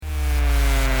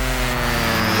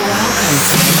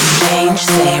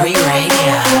Exchange Theory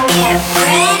Radio. Get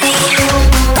ready.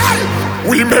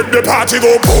 We make the party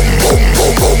go boom, boom,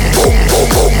 boom, boom, boom,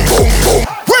 boom, boom, boom, boom.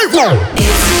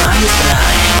 It's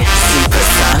mind-blowing,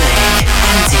 supersonic,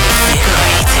 and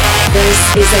invigorating. This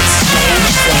is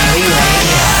Exchange Theory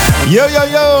Radio. Yo, yo,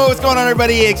 yo, what's going on,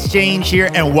 everybody? Exchange here,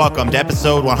 and welcome to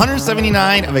episode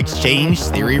 179 of Exchange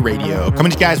Theory Radio.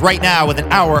 Coming to you guys right now with an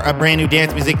hour of brand new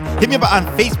dance music. Hit me up on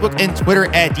Facebook and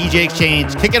Twitter at DJ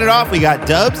Exchange. Kicking it off, we got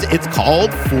Dubs. It's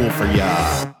called Fool for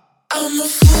Ya. I'm a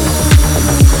fool.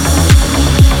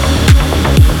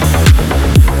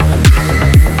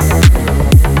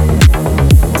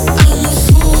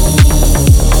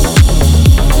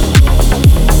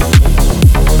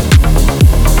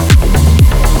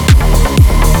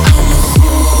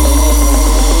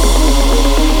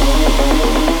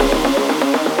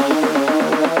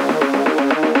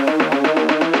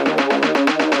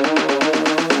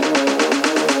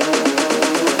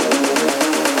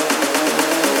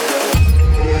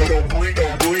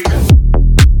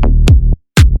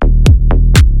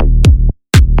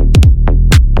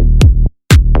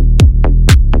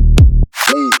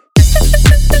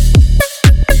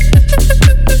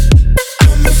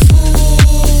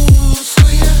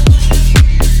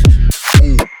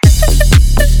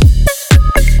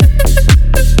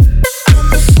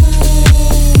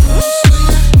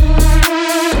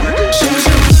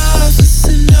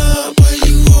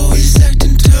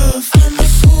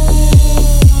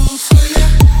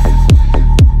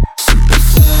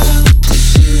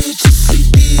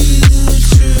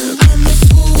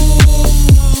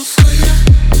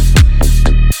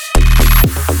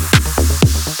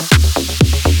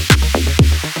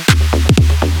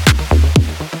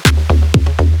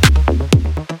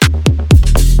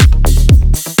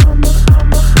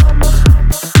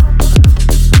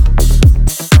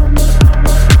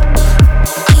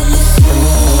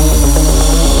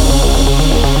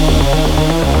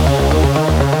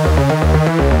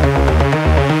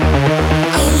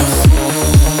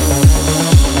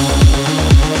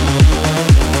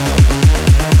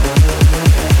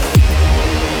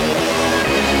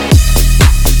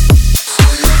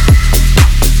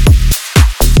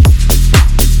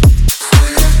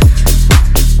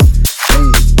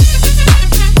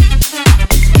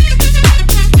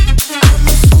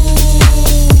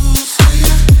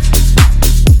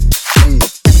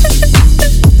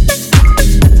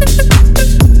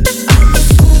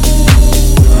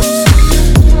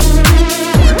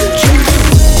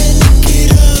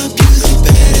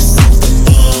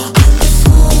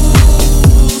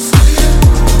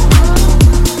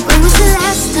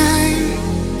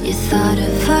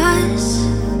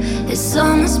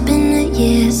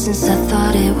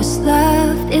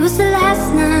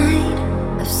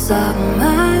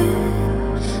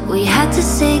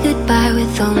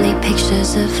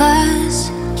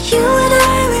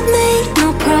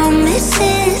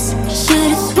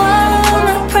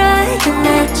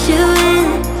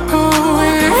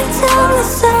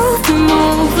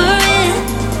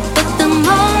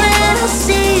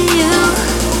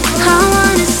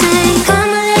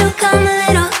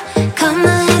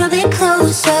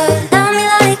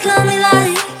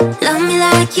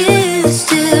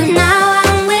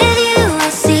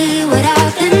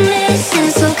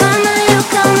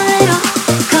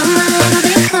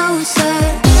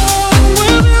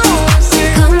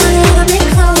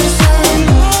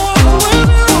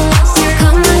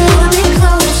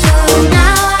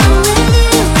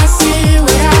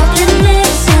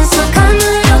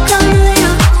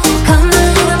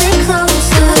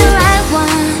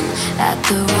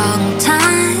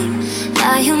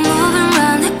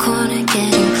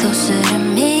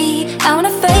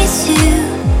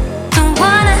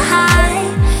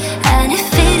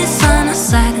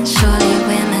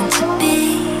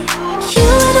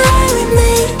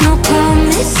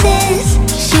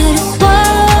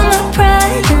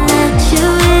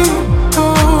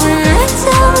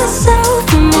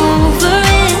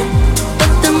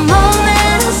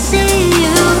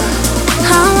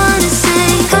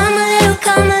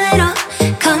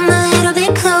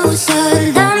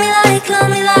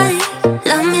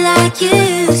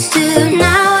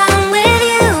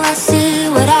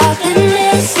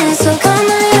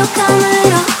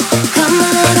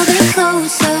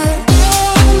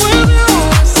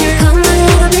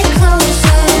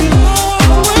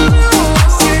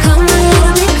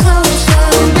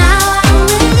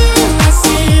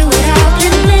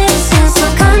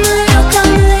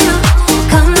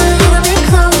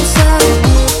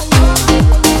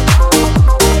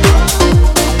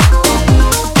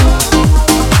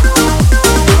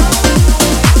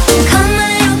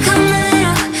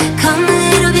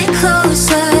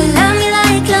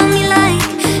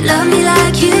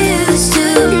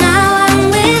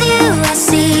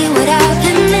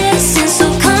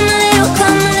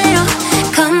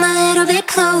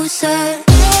 closer.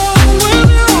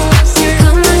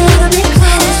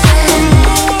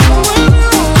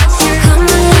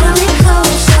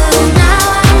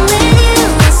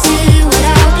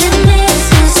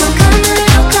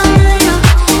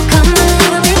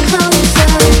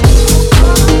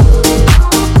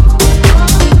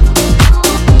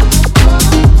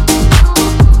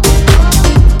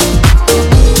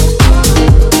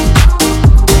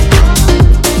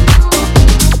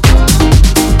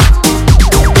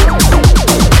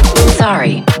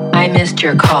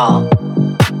 Your call.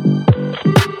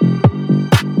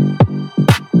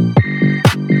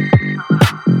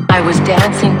 I was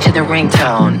dancing to the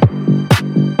ringtone.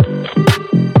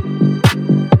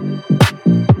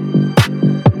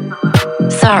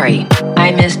 Sorry,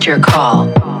 I missed your call.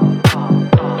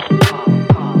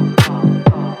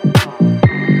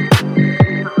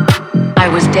 I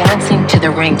was dancing to the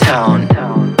ringtone.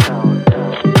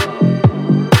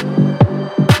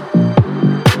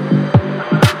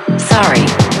 Sorry,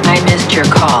 I missed your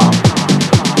call.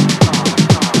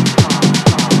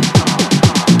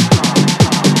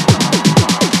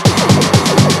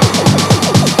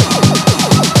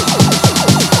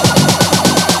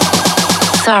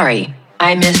 Sorry,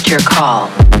 I missed your call.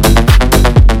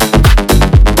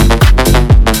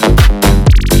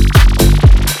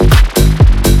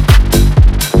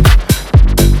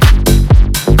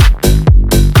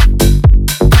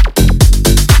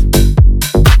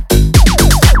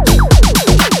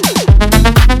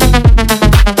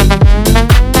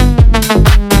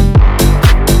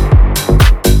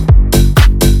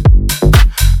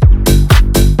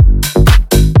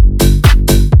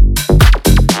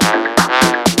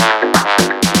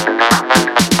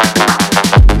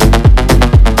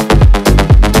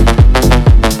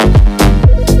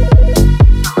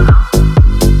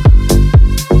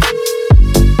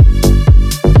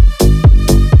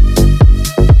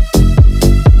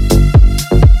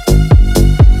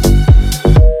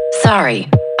 Sorry,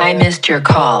 I missed your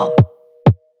call.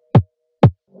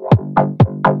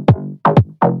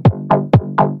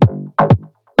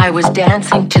 I was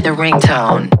dancing to the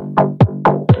ringtone.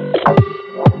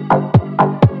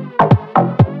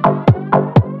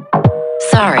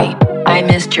 Sorry, I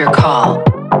missed your call.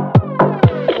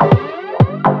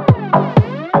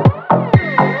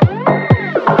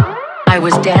 I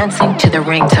was dancing to the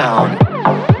ringtone.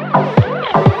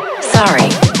 Sorry,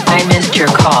 I missed your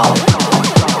call.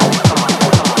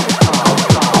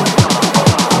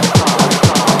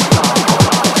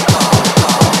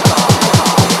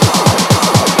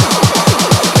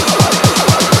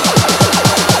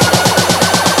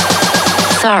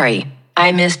 Sorry,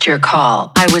 I missed your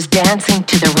call. I was dancing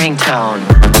to the ringtone.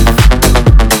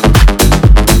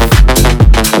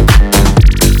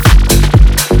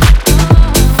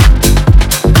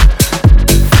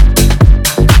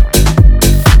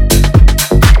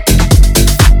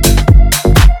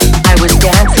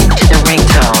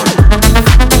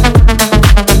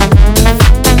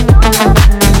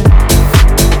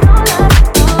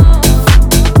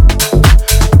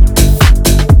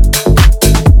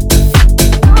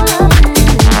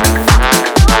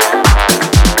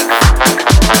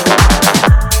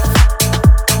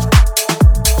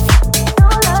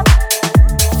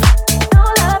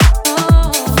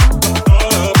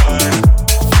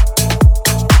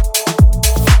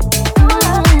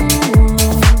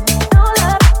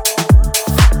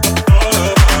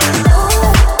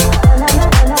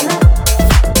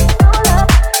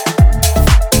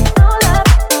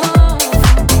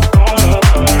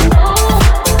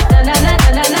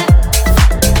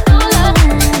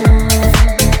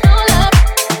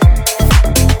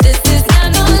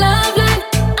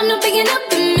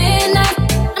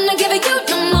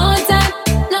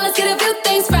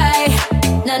 Na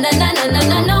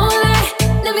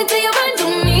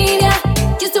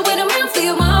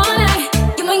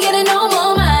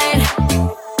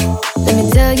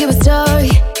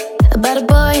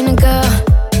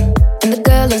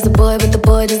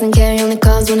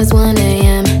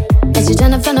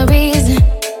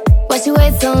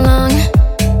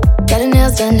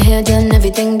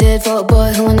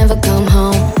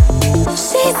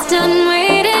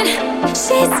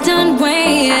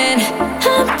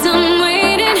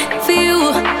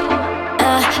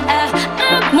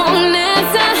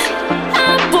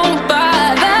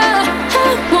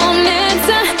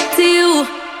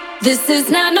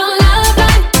na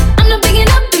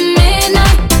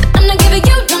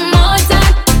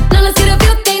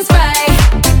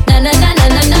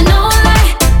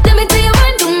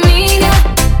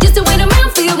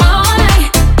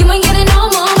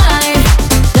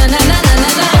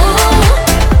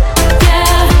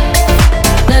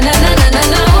na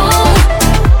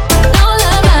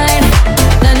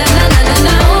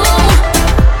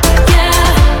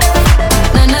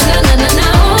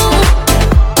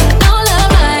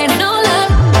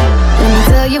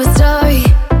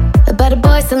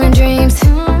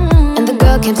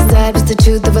can't decide what's the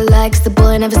truth of a lie, 'cause the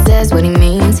boy never says what he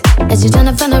means. As you're trying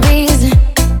to find a reason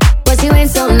why she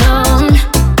wait so long.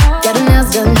 Got her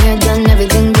nails done, hair done,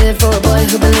 everything good for a boy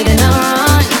who believe in her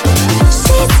wrong.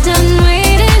 She's done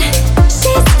waiting,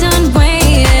 she's done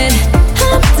waiting,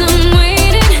 I'm done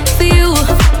waiting for you.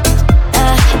 I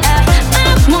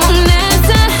won't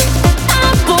answer, I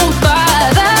won't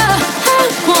bother, I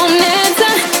won't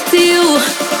answer to you.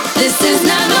 This is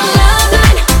not no love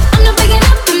line, I'm not picking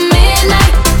up at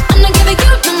midnight, I'm not giving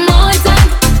you no more time.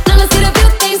 Now let's get a few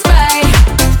things right.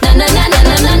 No, no, no, no,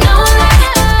 no, no, no lie.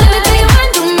 Let me tell you I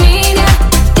don't mean ya.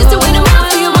 Used to wait around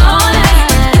for you all night.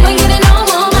 You ain't getting no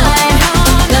more mine.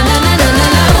 No, no, no, no, no,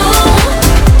 no.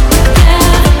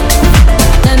 Yeah.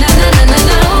 No, no, no, no, no,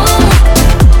 no.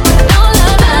 No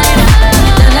love line.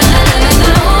 No, no, no, no, no,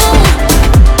 no.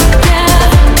 Yeah.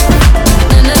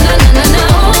 No, no, no, no, no, no.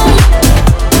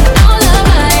 No love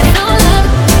line. No love.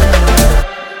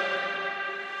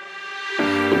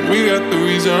 We got the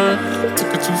reason.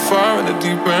 Took it too far in the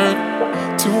deep end.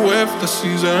 Too wet for the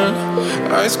season.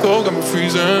 Ice cold got me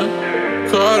freezing.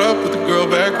 Caught up with the girl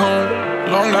back home.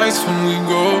 Long nights when we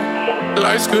go.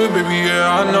 Life's good, baby,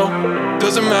 yeah, I know.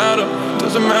 Doesn't matter,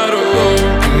 doesn't matter. Oh,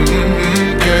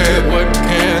 yeah, what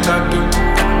can I do?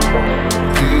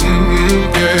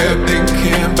 Yeah,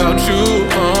 thinking about you.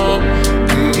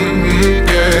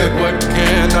 Yeah, what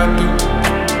can I do?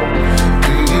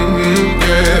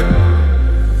 Yeah.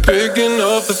 Picking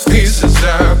up the pieces I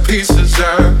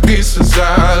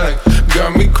like.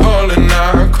 Got me calling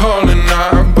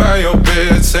out by your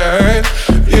bedside.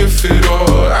 If it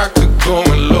all, I could go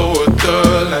and lower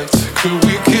the lights. Could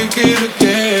we kick it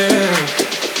again?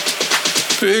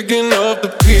 Picking up the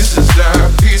pieces I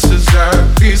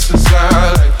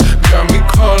like. Got me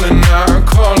calling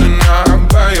out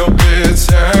by your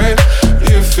bedside.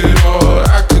 If it all,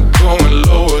 I could go and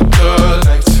lower the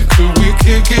lights. Could we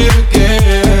kick it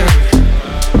again?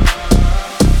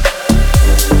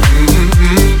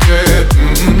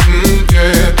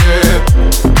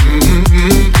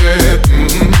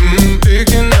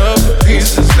 Picking up the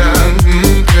pieces now.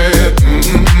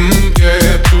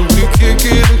 Could we kick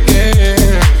it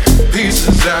again?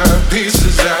 Pieces out.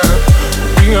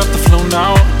 We got the flow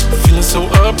now. Feeling so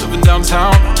up, living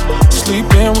downtown.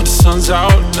 Sleeping when the sun's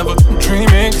out. Never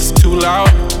dreaming 'cause it's too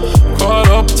loud. Caught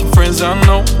up with some friends I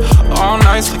know. All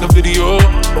nights like a video.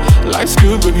 Life's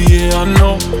good, baby, yeah, I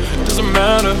know. Doesn't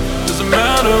matter.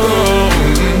 Oh,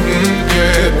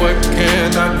 yeah, what can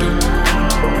I do?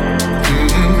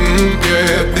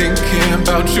 Yeah, thinking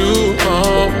about you.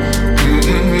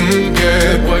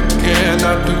 Yeah, what can I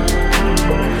do?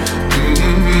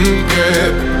 Yeah,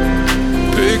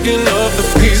 picking up the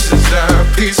pieces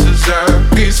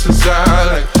I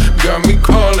like. Got me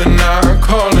calling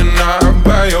out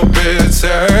by your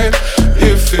bedside.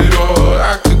 If it all,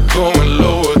 I could go and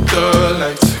lower the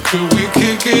lights. Could we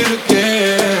kick it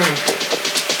again?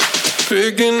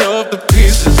 Picking up the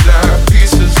pieces I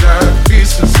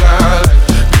like.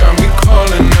 Got me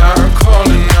calling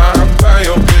out by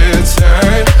your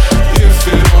bedside. If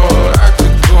it all, I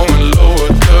could go and lower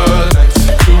the lights.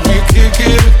 Could we kick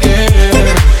it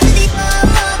again?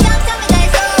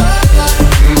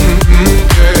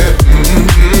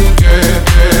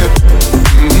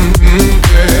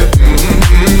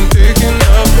 Picking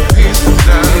up the pieces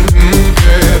now.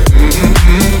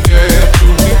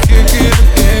 Could we kick it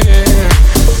again?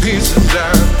 Pieces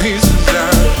out.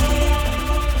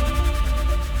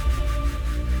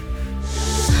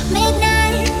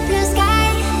 Midnight, blue sky,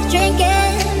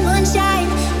 drinking moonshine,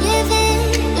 living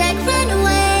like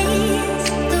runaways.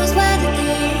 Those were the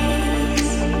days,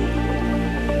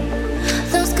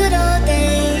 those good old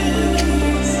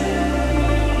days.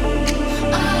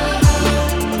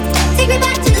 Take me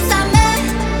back to the summer,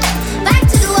 back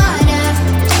to the water.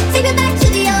 Take me back to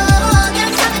the old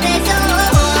young summer days. Oh,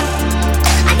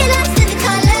 I get lost in the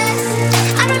colors.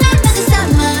 I remember the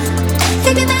summer.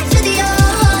 Take me back to the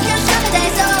old young summer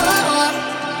days. Oh.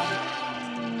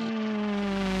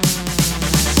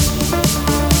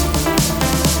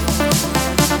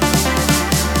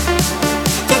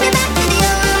 Take me back to the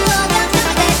old young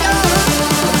summer days.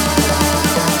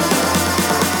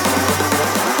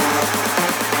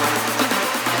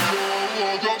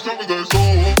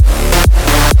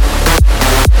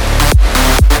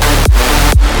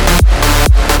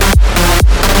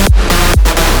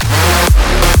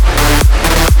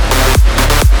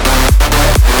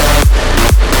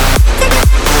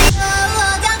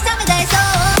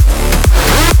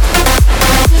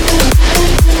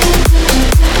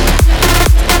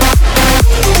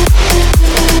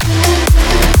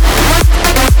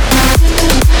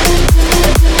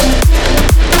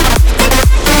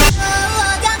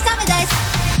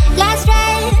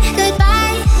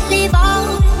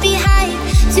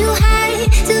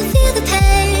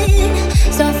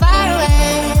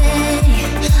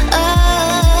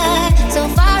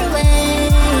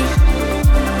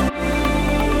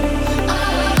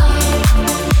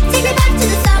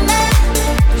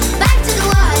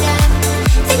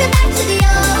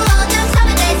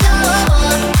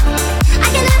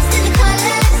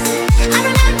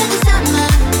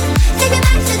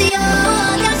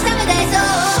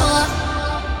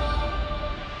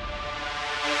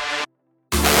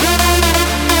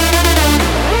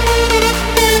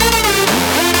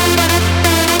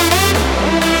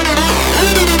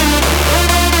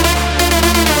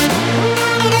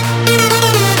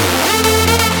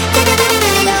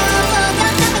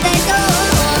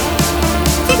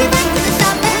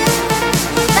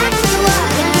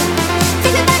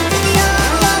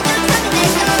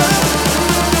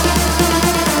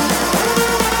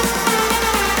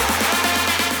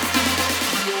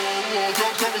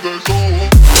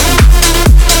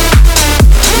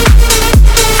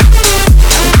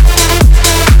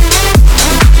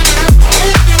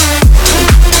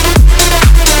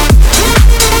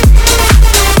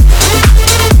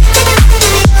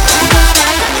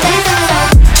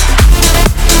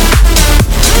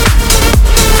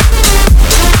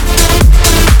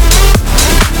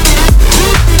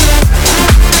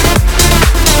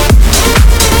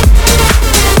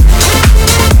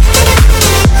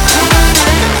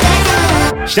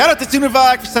 Shout out to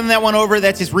Fafaq for sending that one over.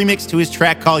 That's his remix to his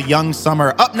track called Young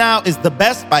Summer. Up now is The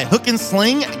Best by Hook and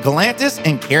Sling, Galantis,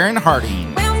 and Karen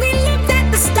Harding. When we looked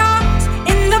at the stars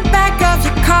in the back of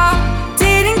your car,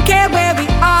 didn't care where we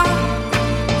are.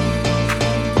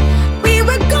 We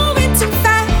were going too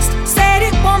fast, said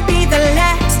it won't be the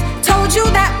last. Told you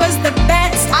that was the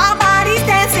best. Our bodies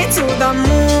dancing to the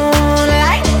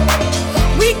moonlight.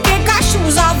 We kick our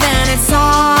shoes off and it's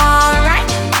alright.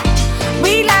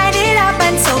 We light it up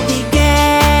until we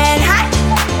get high.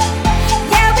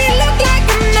 Yeah, we look like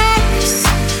a mess.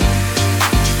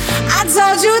 I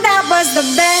told you that was the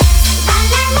best.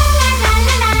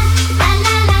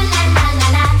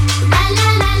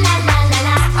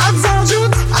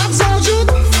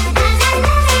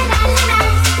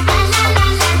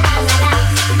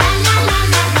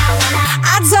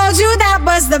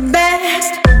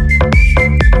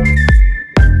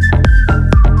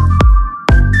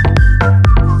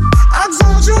 I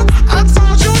told you. I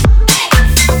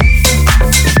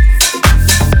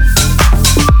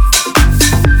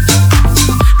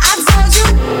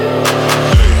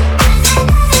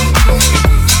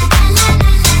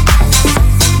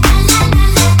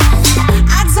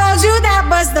told you that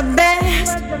was the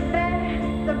best.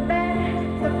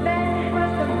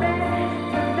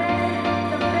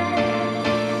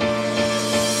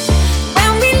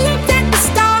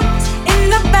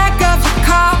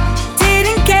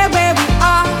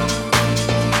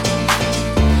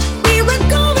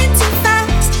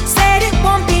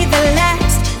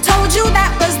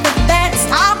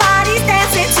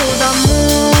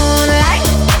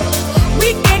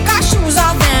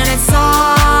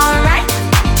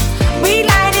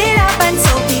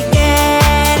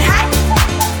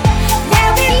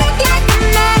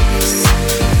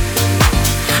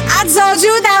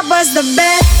 The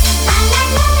best.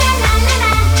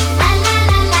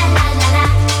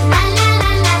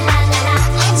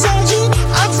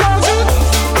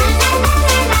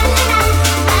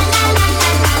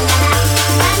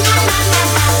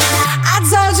 I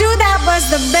told you that was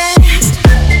the best.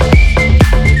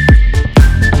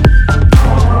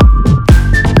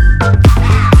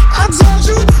 I told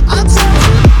you.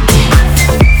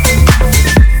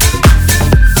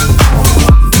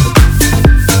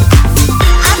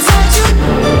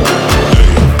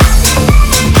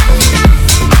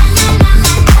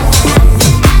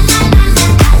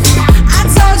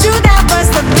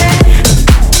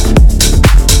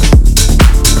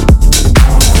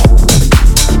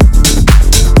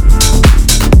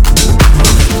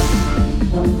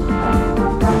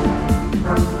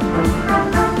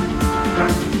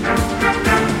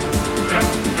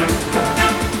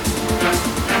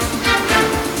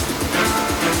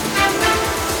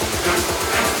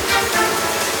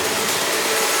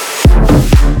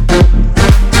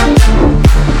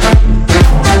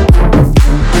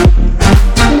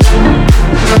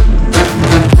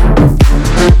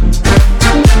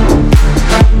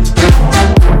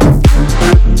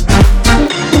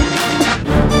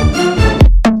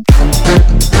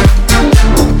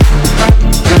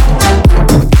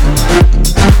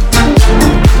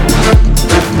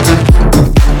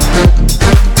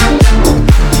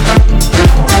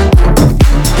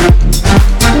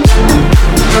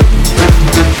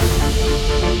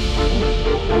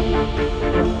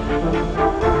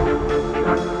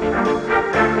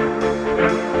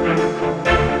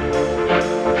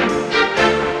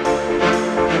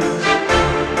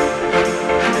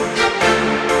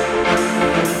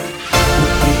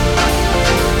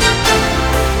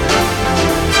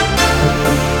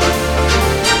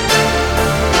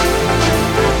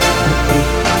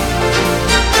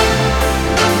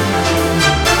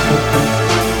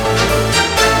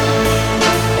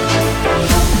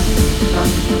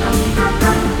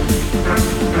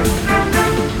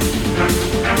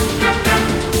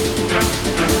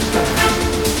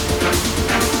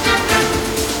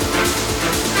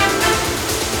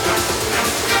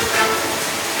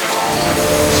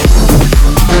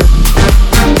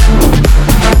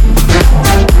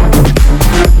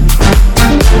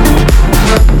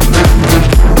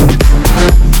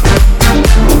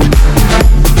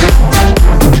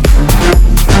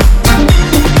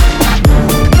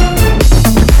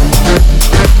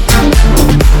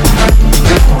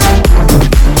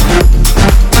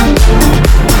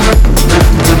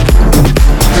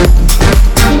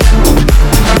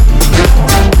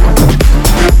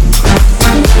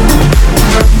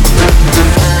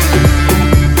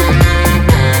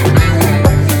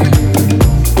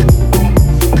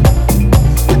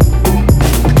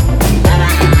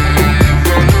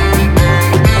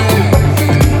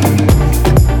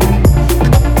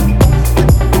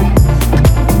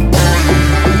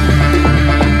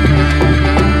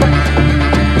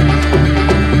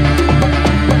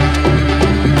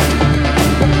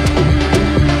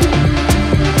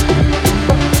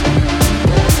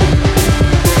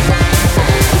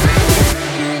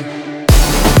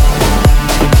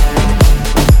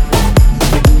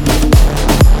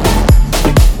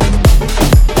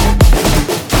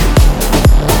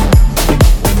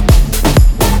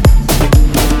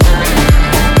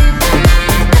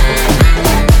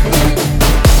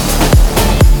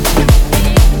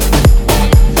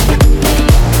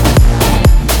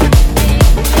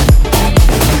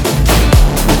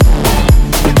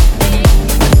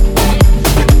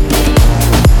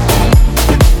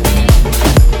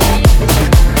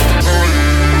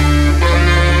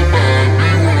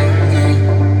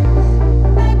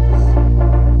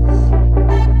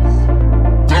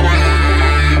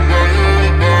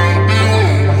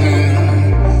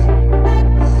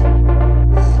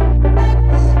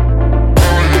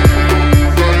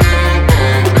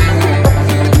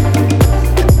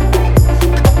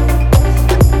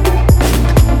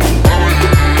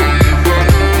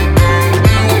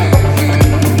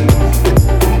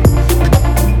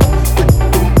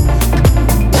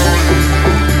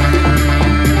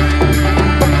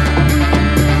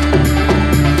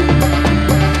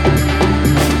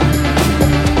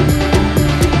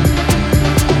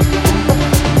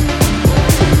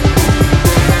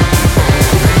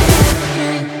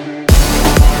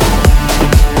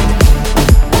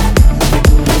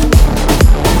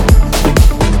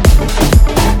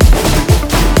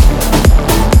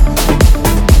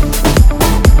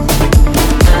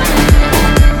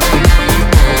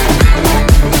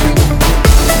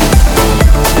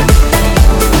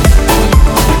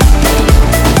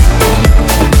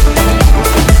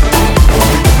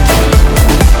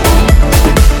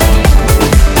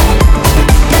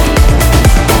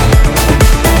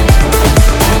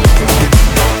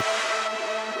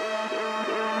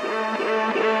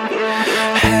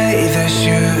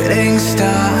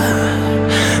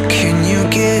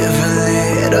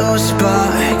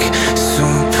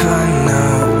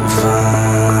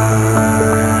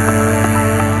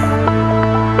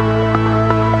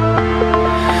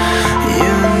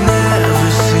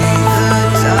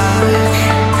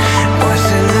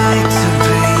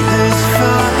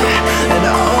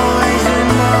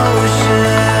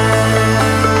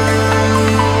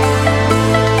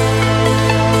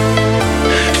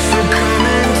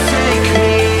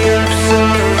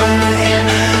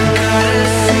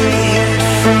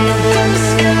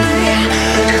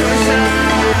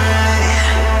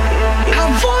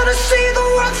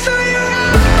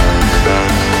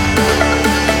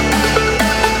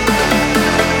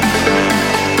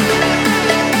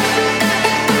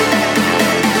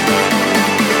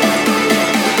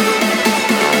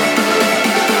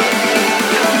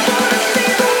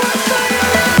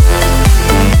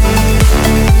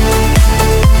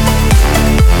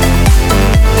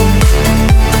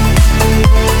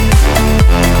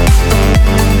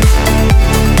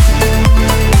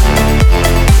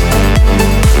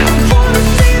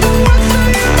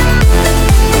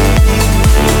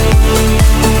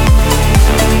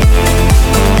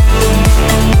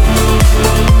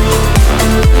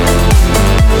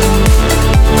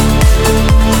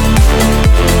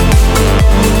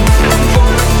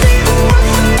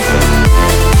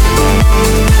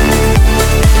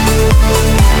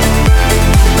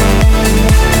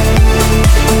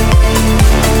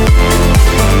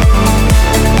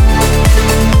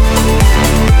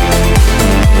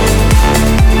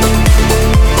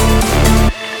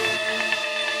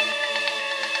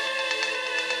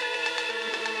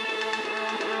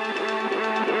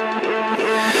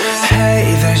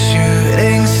 the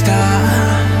shooting star.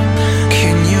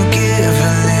 Can you give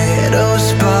a little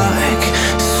spark?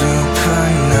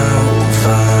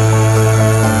 Supernova.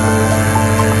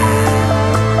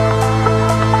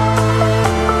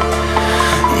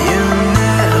 You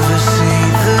never see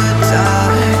the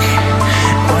dark.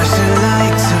 What's it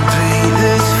like to be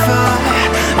this far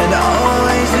and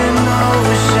always in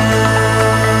motion?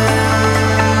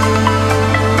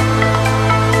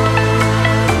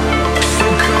 So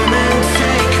come and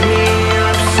take me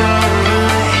up so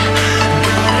high.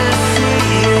 Gotta see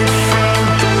it from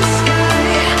the sky.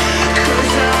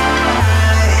 'Cause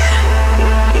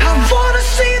I wanna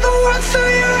see the world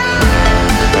through your eyes.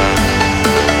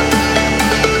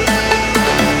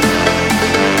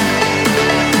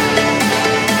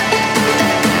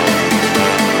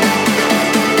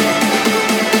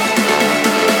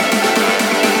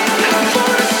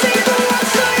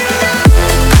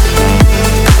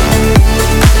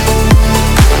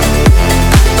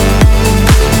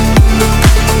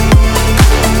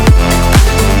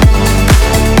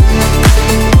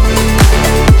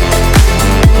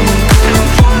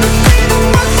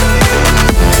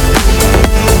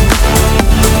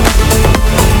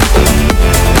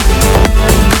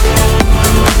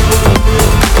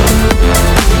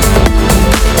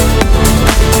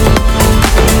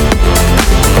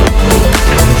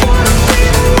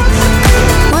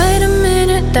 Wait a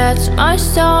minute, that's my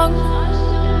song.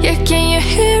 Yeah, can you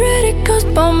hear it? It goes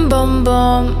boom, boom,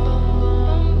 boom.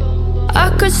 I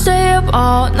could stay up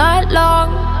all night long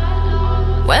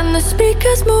when the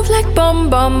speakers move like boom,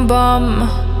 boom, boom.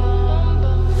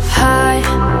 High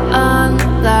on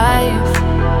life,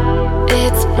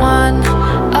 it's one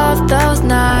of those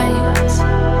nights.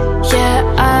 Yeah,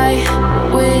 I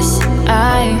wish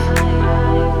I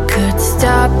could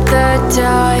stop the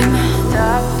time.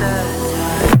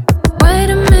 Wait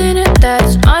a minute,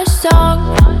 that's my song.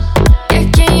 Yeah,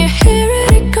 can you hear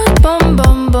it? It goes boom,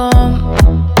 boom, boom.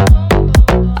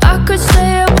 I could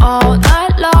stay up all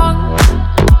night long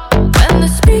when the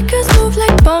speakers move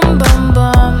like boom, boom,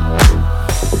 boom.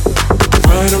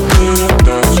 Wait a minute,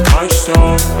 that's my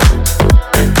song.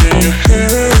 And can you hear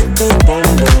it? It goes boom,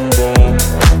 boom, boom.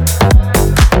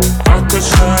 I could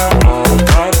stay up all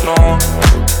night long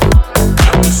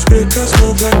and the speakers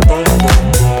move like boom, boom,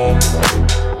 boom.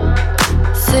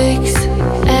 6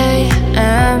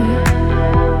 a.m.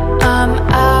 I'm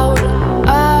out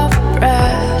of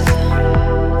breath,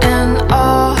 and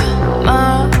all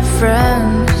my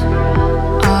friends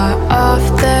are off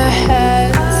their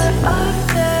heads.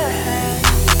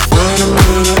 Wait a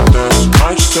minute, that's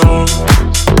my song.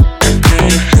 And can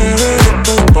you hear it? It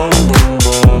goes boom, boom,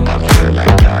 boom. I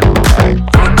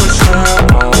could stay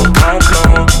up all night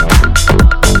long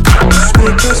and the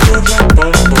speakers move like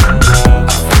boom, boom, boom.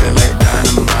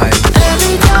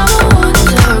 Every time I want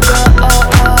to go,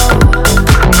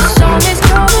 the song is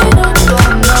coming up, oh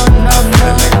no, no, no.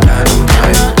 And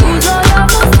I lose all of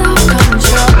my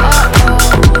self-control.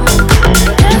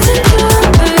 Dancing to the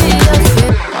beat of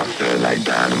it. I feel like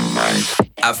dynamite.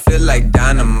 I feel like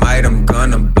dynamite, I'm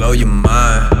gonna blow your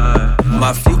mind.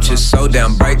 My future's so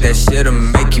damn bright, that shit'll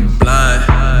make you blind.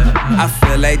 I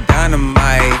feel like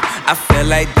dynamite, I feel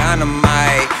like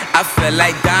dynamite, I feel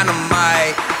like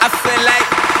dynamite, I feel like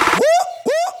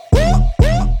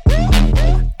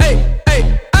hey, hey,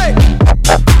 hey.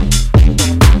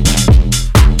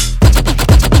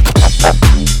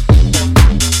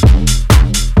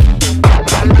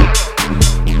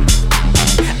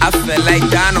 I feel like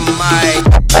dynamite.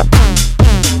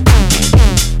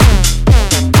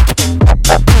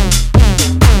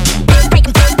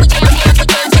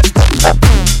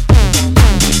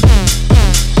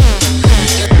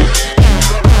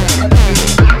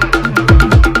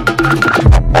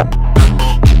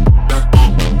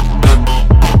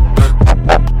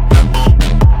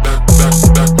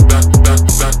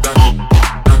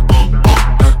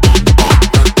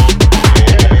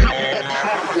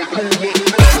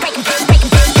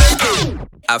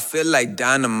 I feel like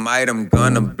dynamite, I'm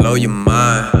gonna blow your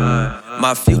mind.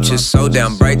 My future's so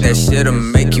damn bright, that shit'll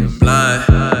make you blind.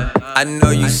 I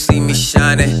know you see me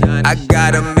shining, I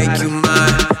gotta make you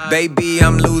mine. Baby,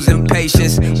 I'm losing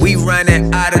patience, we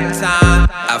running out of time.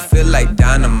 I feel like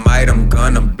dynamite, I'm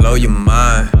gonna blow your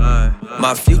mind.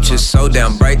 My future's so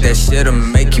damn bright, that shit'll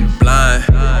make you blind.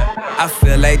 I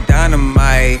feel like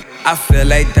dynamite, I feel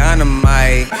like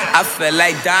dynamite, I feel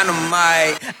like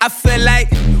dynamite, I feel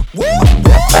like woo!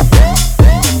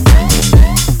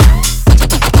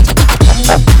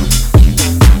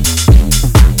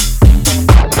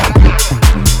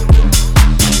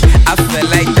 I feel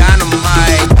like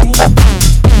dynamite.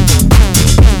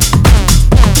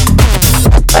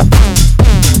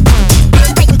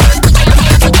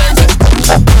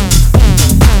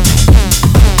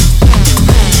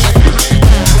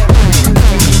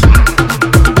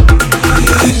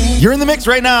 next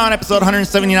right now on episode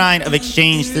 179 of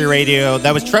Exchange Theory Radio.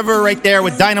 That was Trevor right there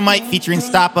with Dynamite featuring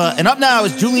Stappa. And up now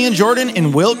is Julian Jordan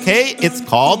and Will K. It's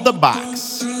called The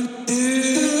Box.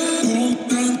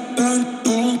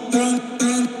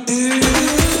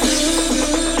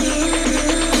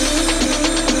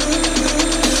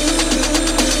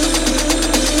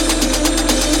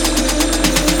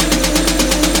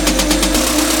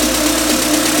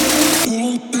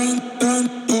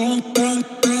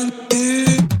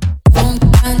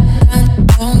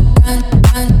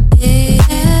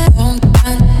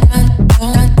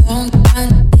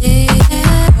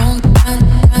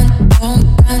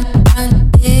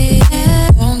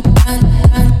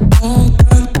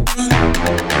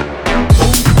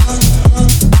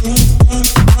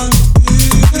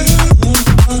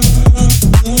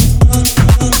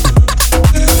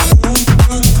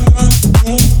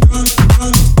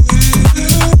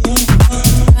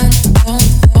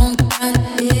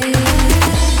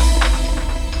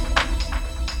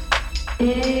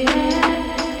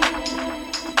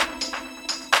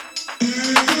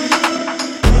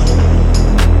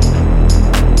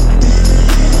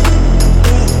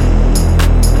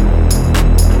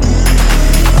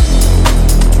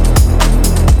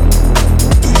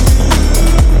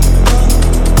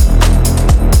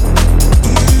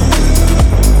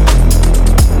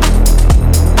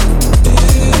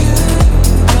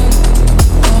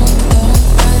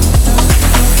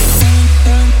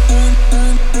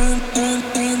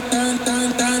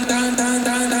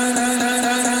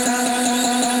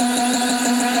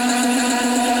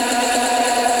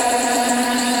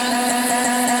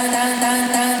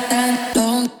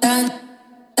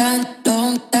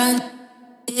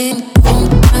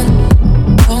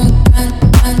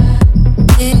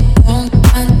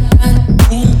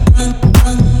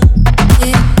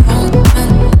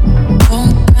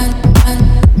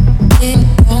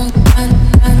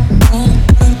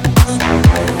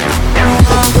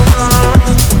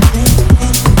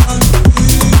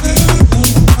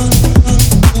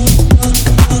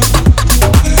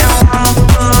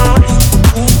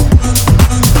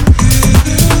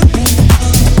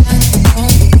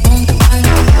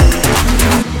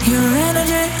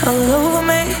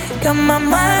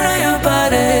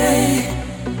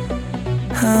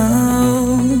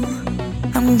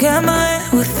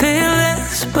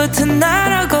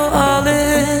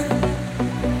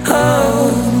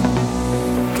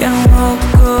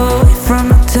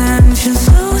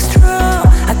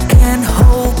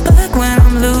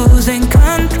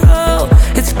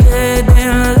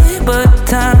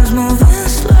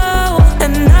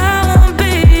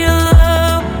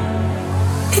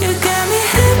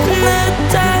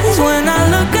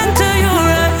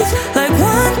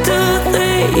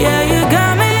 Yeah, you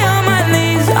got me on my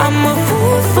knees. I'm a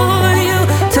fool for you.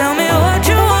 Tell me what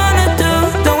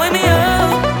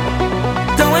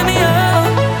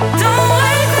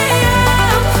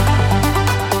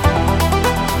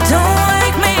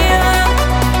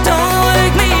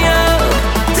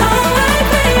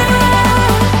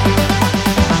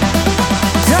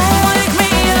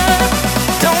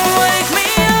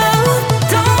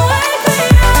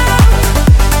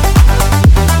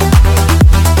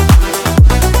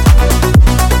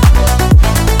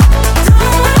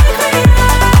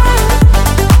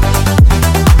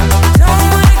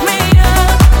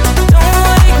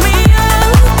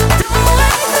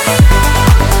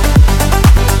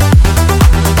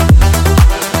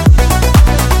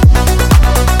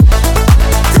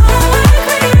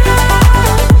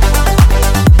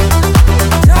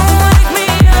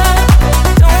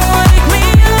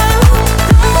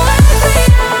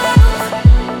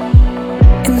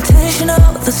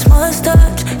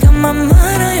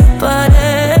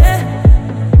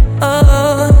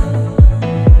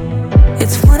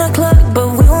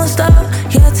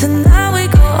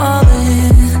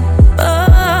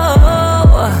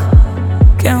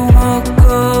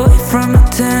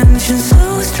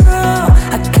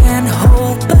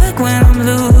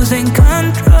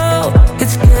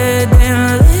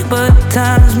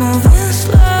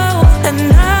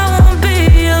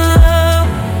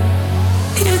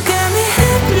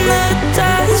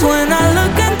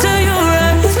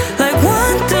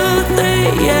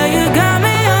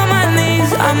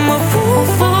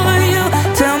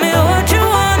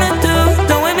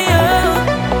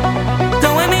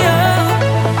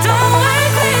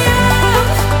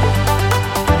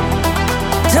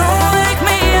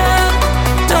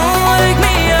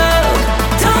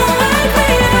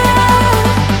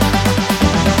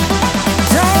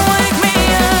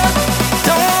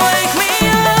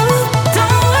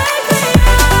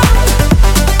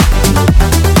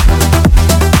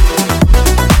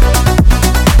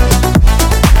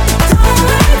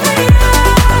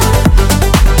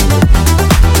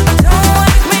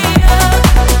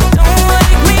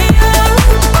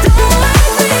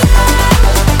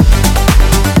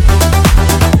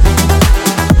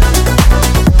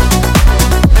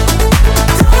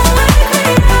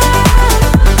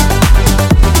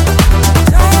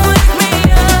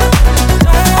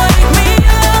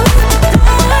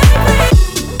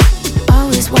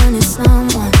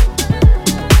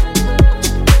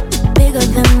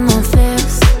in my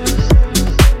fears.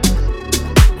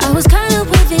 I was caught up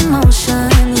with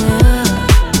emotion, yeah.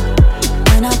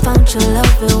 When I found your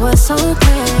love, it was so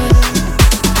clear.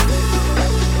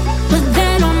 But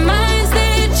then our minds,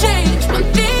 they changed. One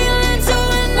feeling to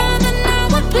another, now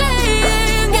we're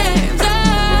playing games.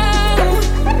 Oh,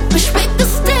 wish we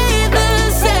could stay the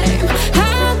same.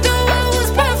 How the world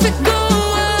was perfect go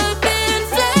up in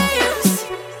flames.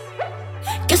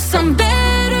 Guess I'm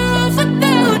better off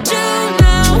without you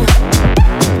now.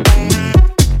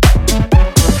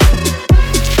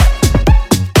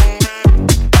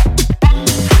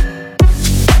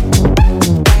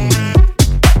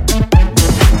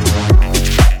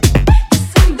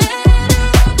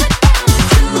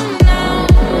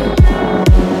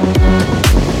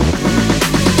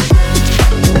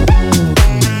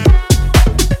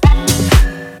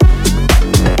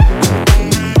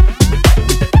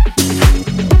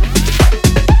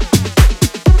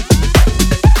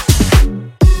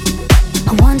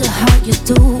 I wonder how you're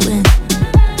doing,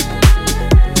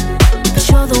 but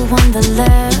you're the one that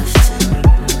left.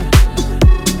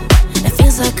 It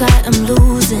feels like I am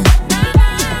losing.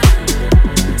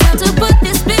 Time to put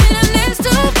this bitterness to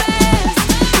rest.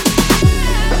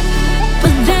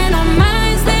 But then our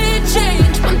minds, they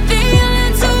change. One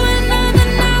feeling to another,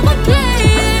 now we're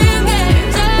playing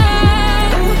games.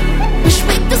 Oh, wish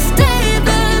we could stay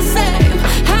the same.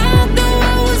 How the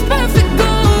world was perfect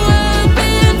go up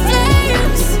in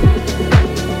flames.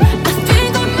 I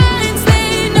think our minds,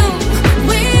 they knew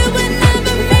we would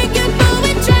never make it, but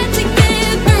we tried to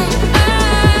get through.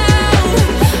 Oh,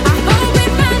 I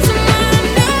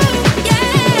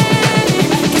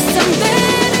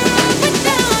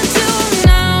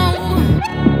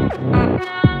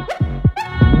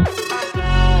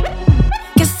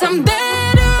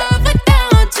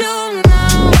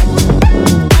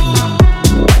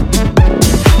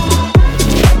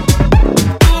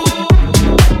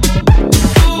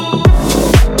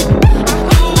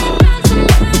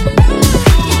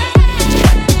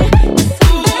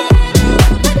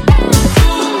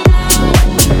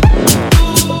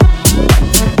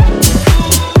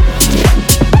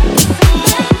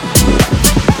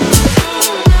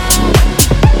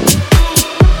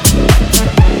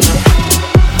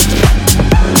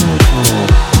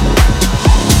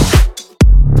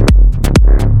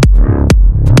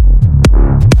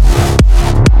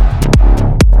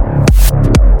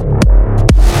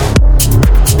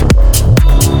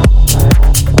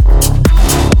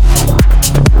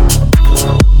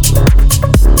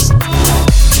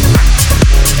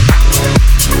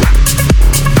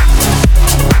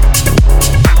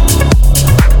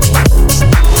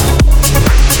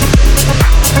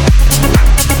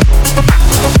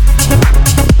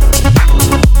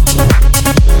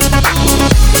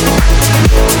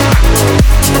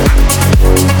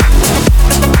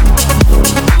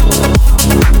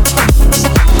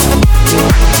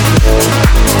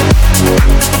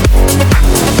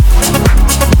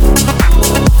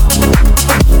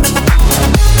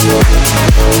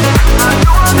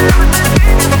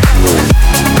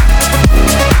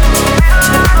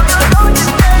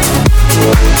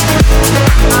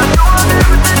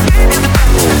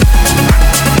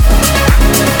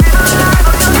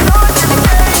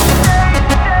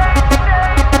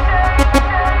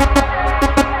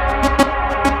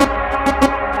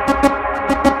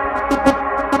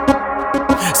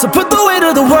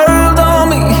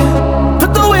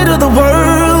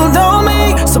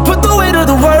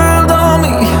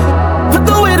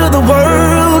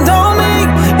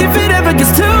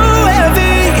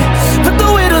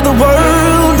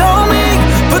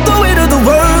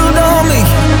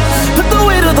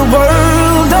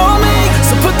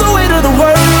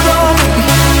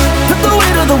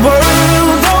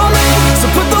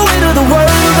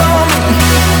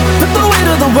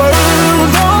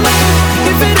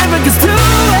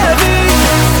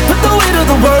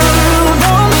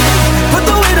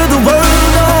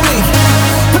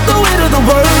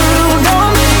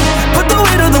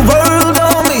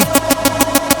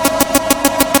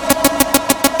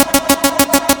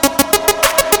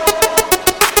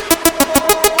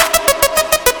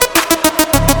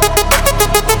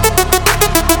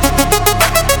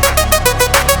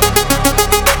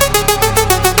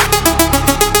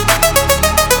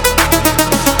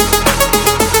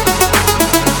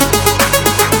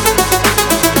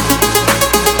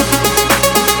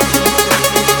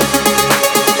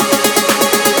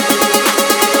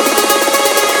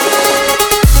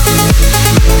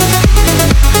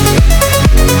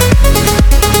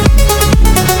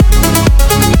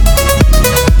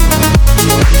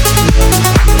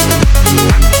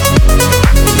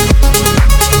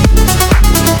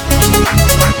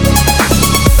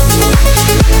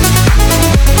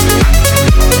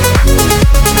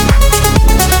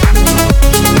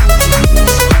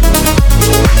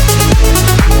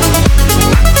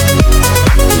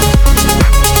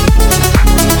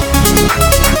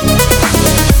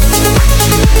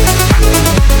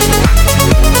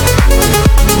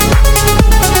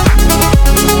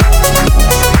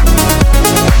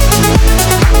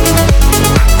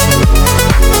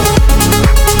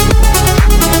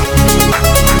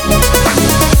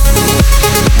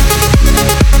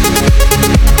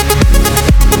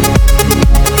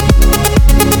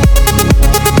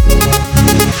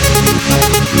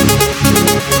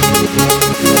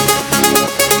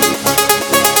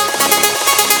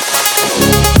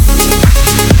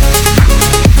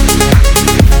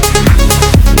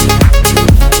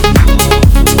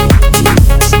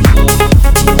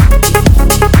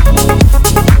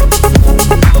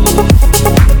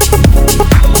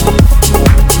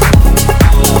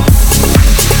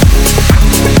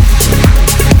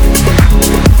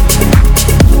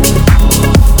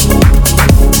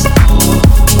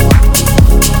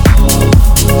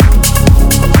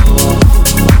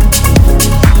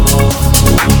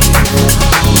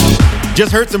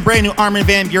Just heard some brand new Armin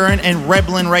van Buuren and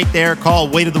Reblin right there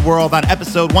called Weight of the World on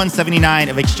episode 179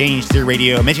 of Exchange Theory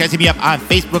Radio. Make sure you guys hit me up on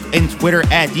Facebook and Twitter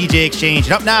at DJ Exchange.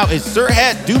 And up now is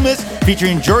Sirhat Dumas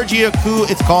featuring Georgia Koo.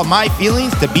 It's called My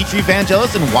Feelings to Beatry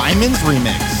Vangelis and Wyman's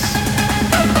remix.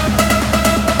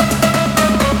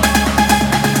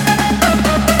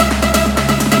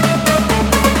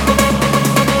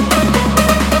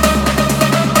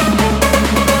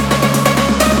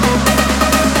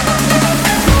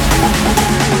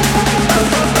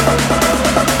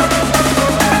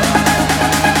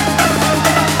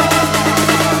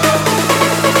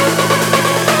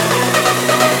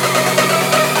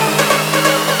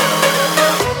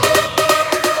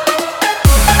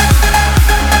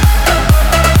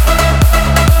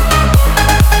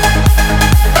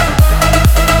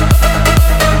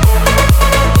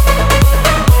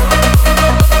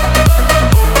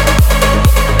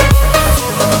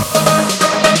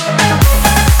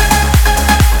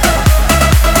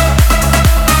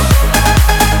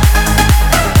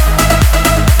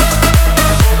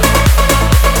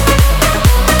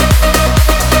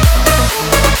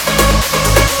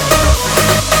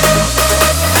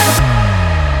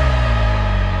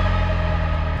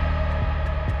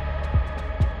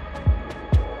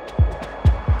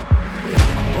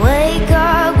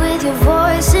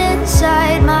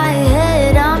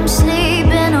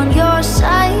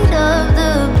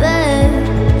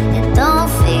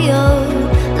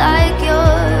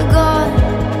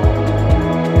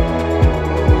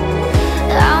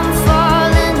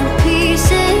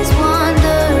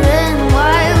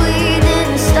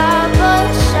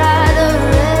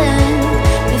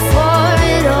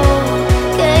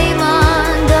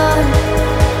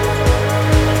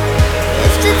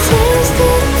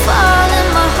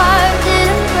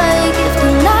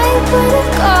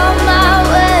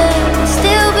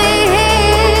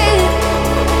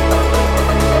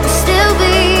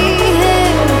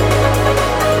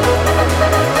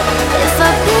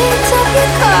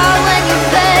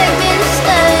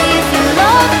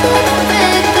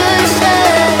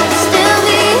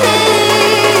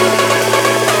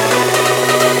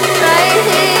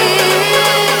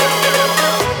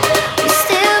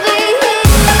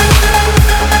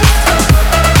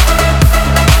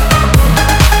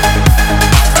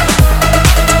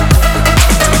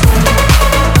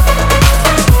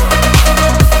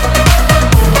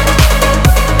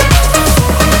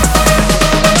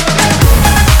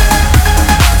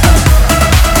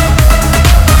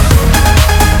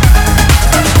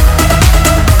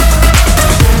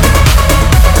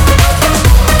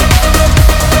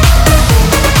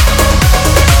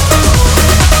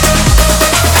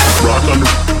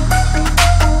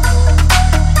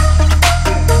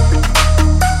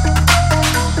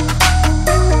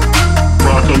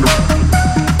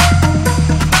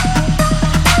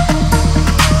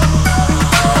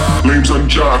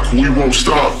 We won't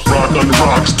stop, rock on the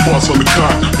rocks, toss on the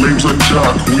cock, lames on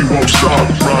jock, we won't stop,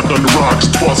 rock on the rocks,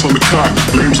 toss on the cock,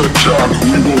 lames on jock,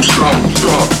 we won't stop,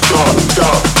 stop, stop,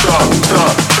 stop, stop,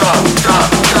 stop, stop,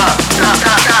 stop, stop,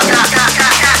 stop,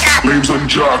 stop, lames on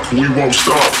jock, we won't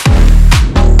stop.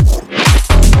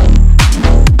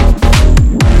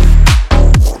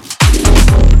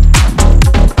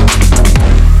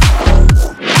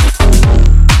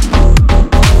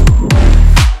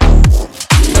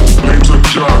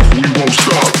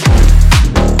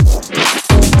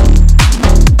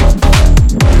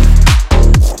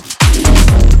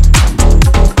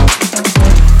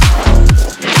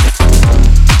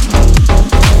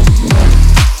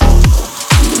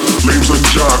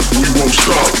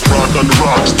 on the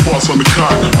rocks, toss on the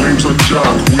cock, lames on jock,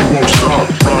 we won't stop.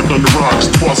 Rock on the rocks,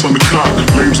 toss on the cock,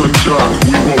 lames on jock,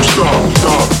 we won't stop.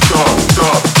 Stop, stop,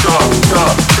 stop, stop,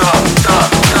 stop, stop, stop,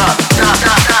 stop, stop,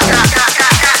 stop, stop,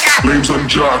 stop. Lames on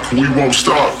jock, we won't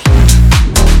stop.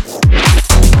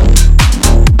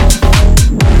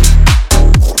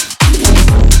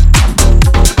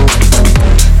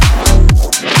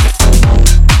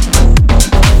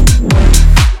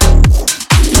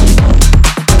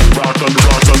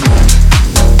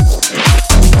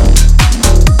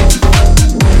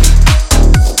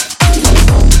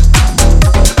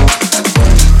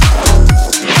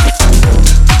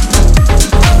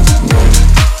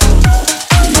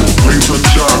 Lames on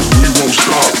jock, we won't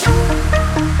stop.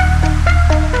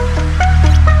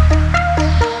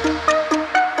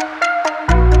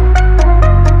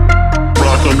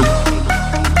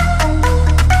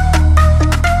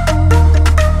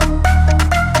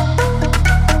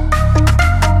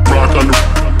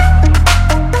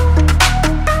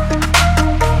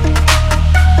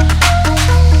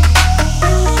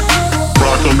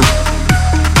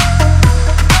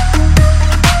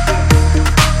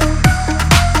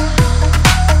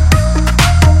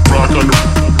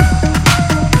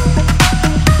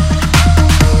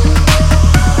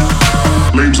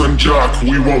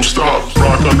 we won't stop.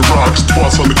 Rock on the rocks,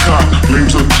 twice on the cot.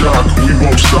 Lames on jock, we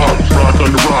won't stop. Rock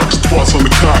on the rocks, twice on the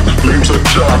cot. Lames on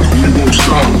jock, we won't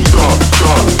stop. Stop,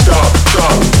 stop, stop,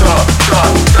 stop, stop, stop,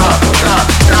 stop,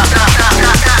 stop, stop,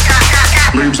 stop,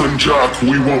 stop. Lames on jock,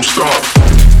 we won't stop.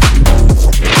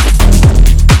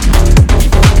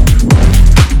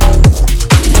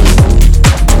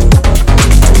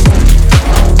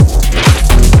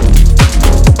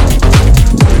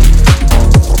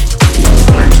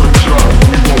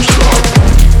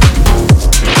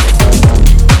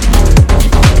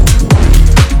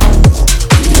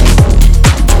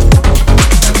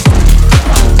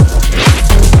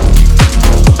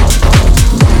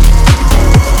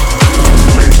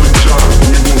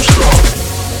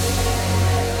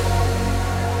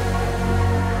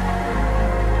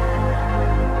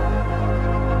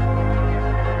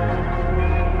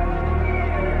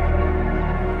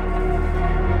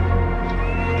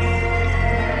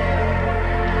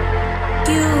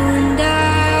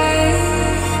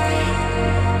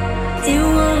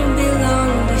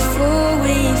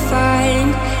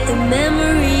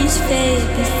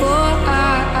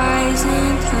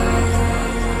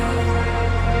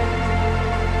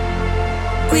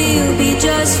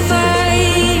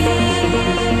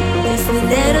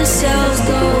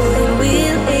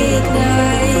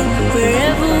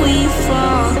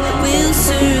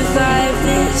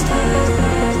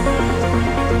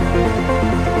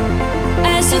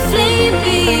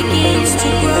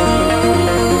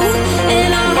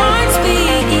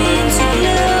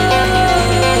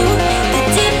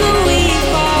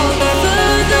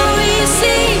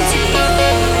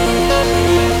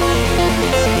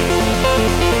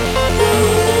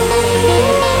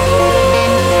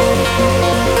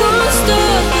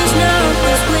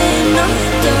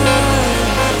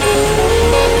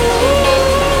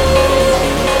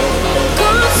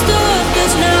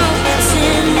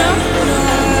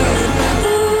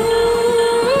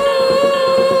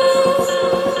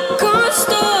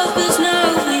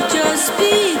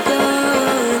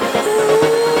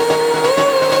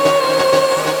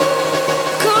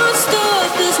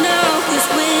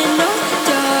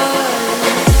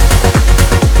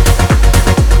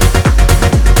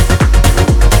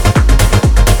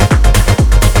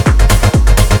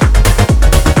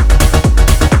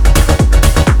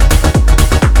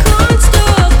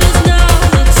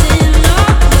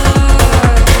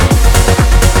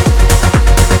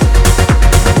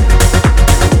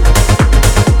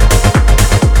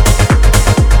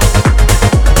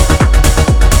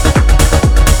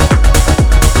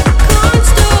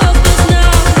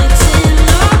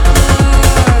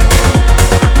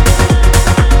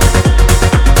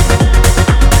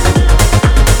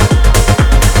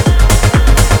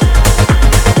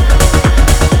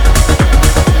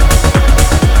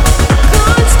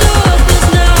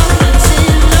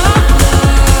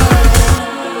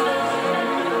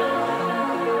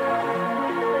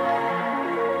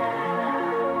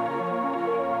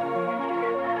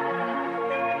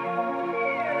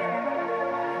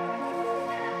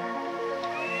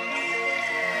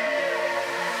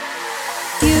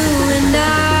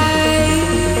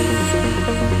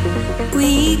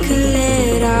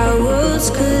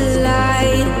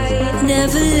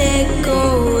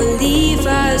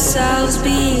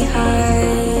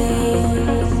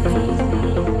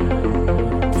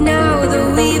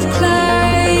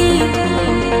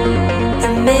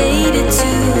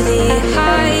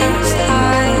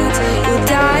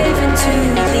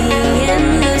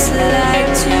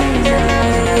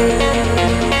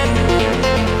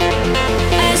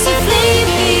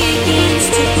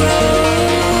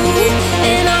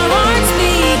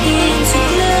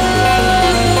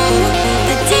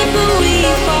 The deeper we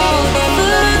fall, the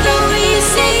further we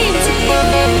seem to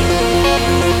go.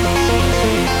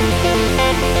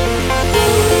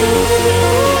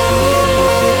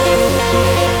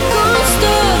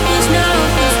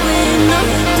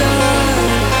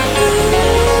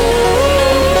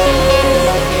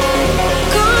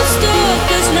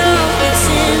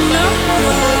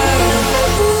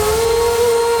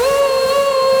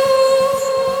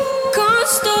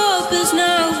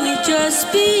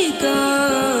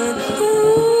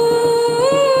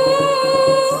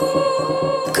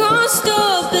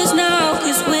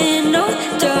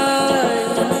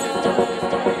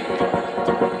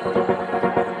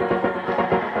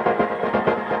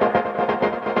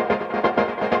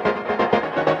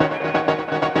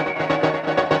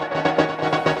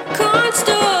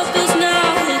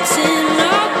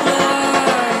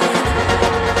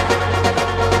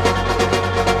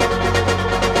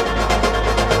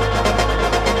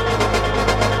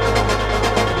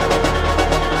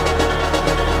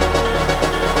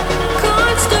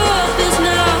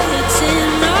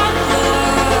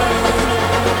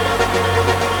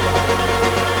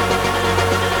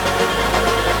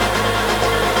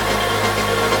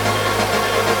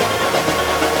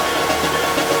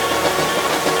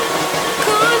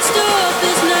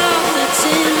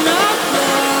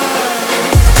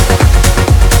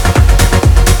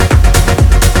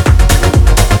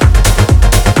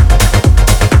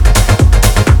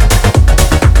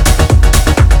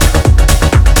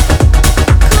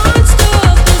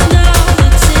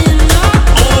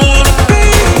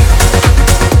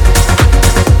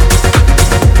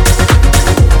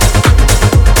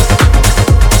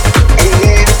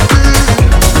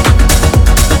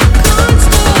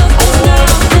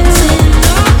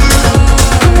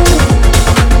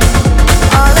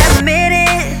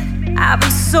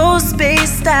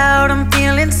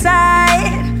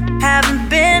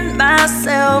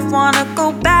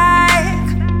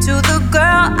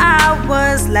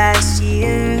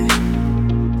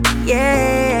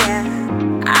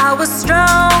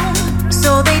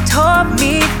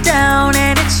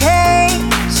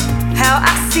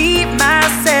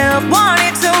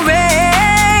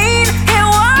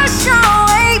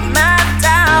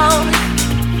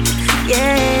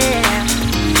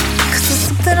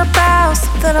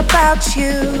 about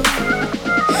you.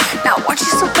 Now I want you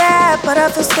so bad, but I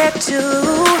feel scared too.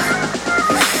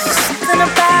 There's something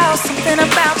about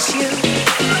you.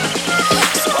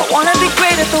 So I wanna be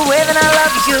great at the way that I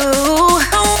love you.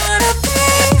 I wanna be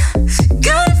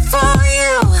good for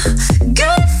you,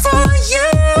 good for you.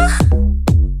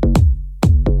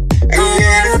 I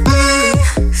wanna be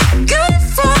good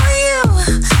for you,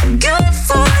 good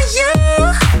for you.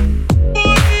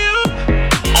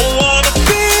 I wanna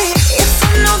be. If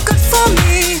I'm no good for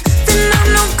me, then I'm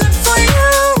no good for you.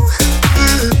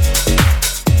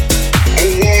 I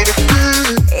wanna be.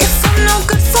 If I'm no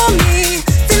good for me,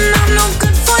 then I'm no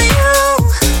good for you.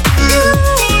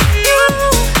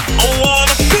 I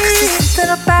wanna be. 'Cause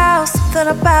there's something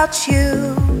about you.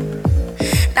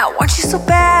 Now I want you so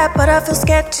bad, but I feel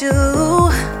scared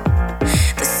too.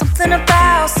 There's something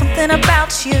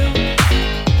about you.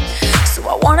 So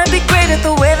I wanna be great at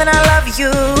the way that I love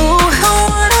you. I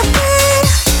wanna be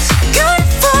good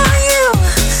for you,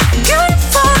 good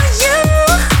for you.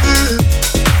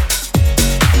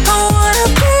 I wanna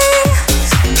be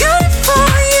good for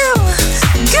you,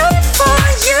 good for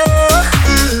you. I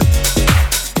wanna be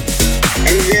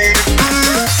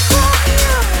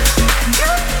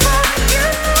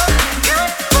good for you, good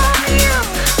for you,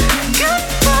 good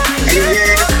for you,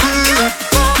 good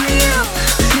for you,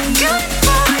 good for you, good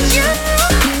for you,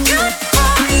 good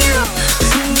for you, good for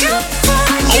you.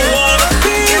 I wanna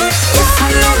be. If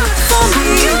I'm not good for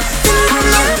me, then I'm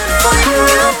not good for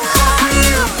you.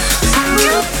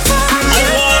 Good for you. I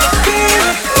wanna be.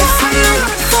 If I'm not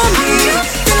good for me,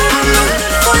 then I'm not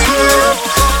good for you.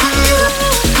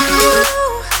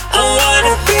 I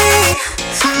wanna be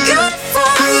good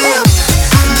for you,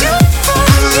 good for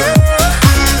you.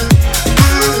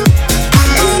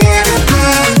 I wanna be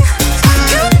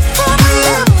good for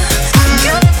you,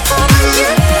 good for you.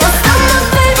 You're still my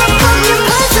favorite fucking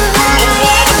person that I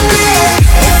ever met.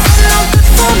 If I'm not good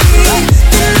for me,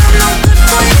 then I'm not good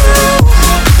for you.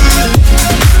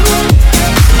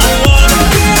 I wanna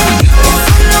be. If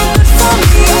I'm not good for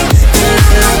me, then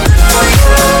I'm not good for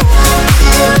you.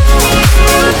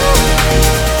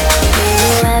 We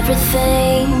knew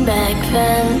everything back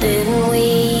then, didn't we?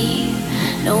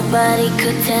 Nobody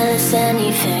could tell us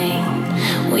anything.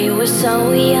 We were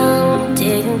so young,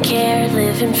 didn't care,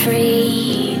 living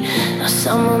free. Now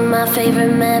some of my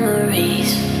favorite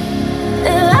memories.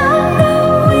 And I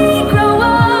know we grow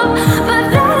up, but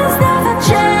that is never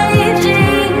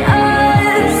changing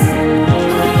us.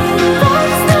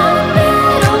 That's no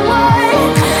matter what,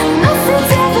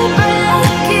 nothing's ever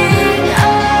breaking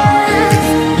us.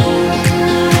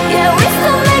 Yeah, we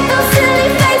still make those silly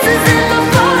faces in the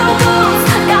photo booths.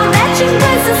 Got matching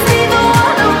braces, neither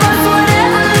one of us would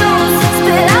ever lose.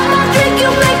 Spit out my drink, you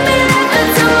make me laugh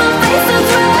until my face is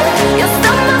red. You're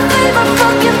still my favorite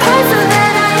fucking person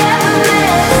that I ever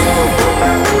met.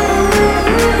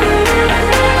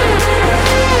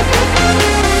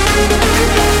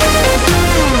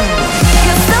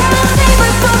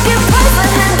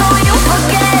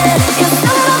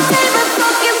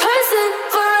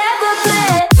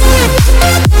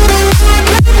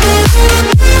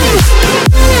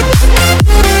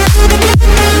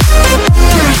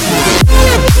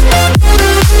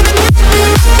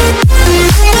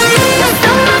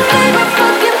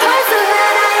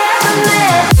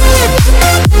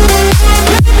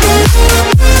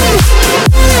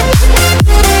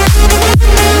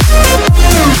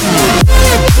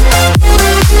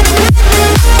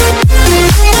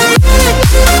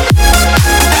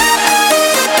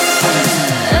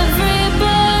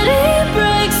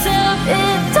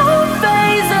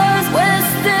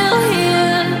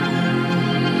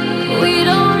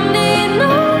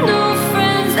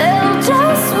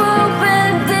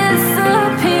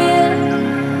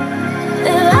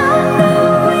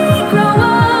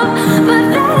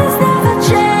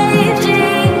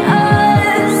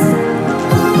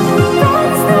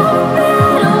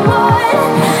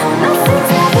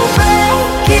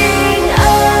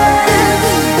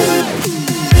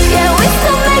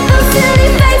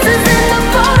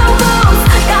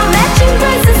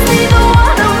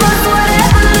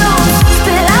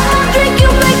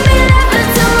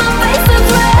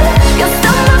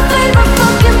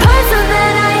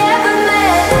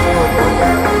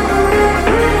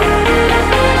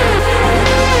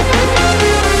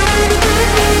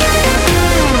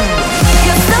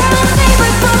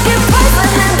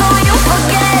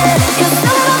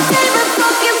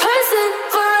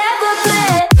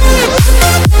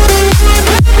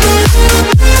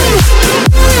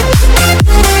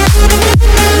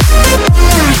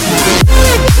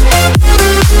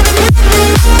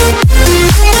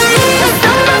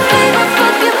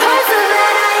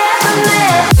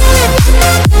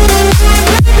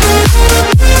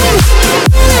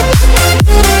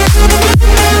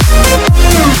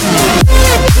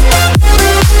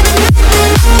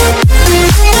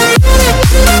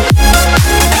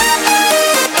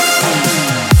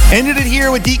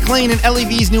 playing an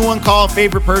LEV's new one called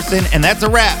Favorite Person, and that's a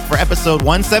wrap for episode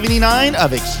 179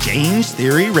 of Exchange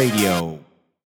Theory Radio.